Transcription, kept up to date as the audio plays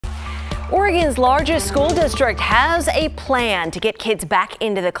Oregon's largest school district has a plan to get kids back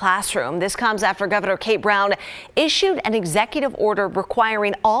into the classroom. This comes after Governor Kate Brown issued an executive order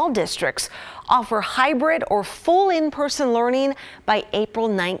requiring all districts offer hybrid or full in-person learning by April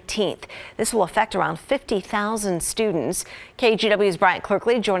 19th. This will affect around 50,000 students. KGW's Bryant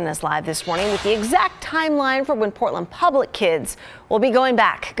Clerkley joining us live this morning with the exact timeline for when Portland public kids will be going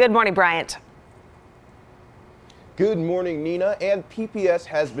back. Good morning, Bryant. Good morning, Nina. And PPS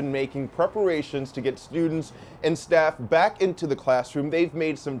has been making preparations to get students and staff back into the classroom. They've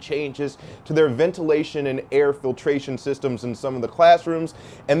made some changes to their ventilation and air filtration systems in some of the classrooms,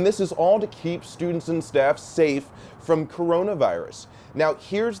 and this is all to keep students and staff safe from coronavirus. Now,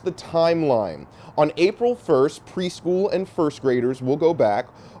 here's the timeline. On April 1st, preschool and first graders will go back.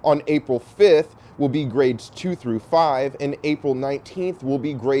 On April 5th will be grades 2 through 5, and April 19th will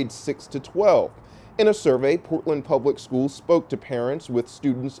be grades 6 to 12. In a survey, Portland Public Schools spoke to parents with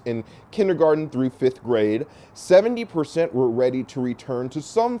students in kindergarten through 5th grade. 70% were ready to return to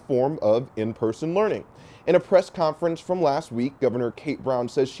some form of in-person learning. In a press conference from last week, Governor Kate Brown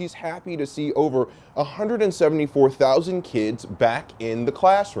says she's happy to see over 174,000 kids back in the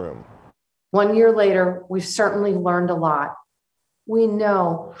classroom. 1 year later, we've certainly learned a lot. We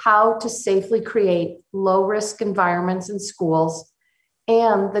know how to safely create low-risk environments in schools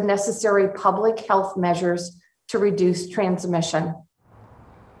and the necessary public health measures to reduce transmission.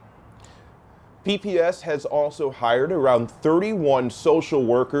 PPS has also hired around 31 social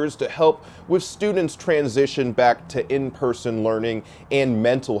workers to help with students' transition back to in-person learning and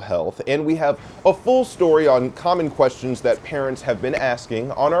mental health. And we have a full story on common questions that parents have been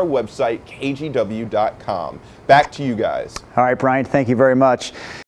asking on our website, kgw.com. Back to you guys. All right, Brian, thank you very much.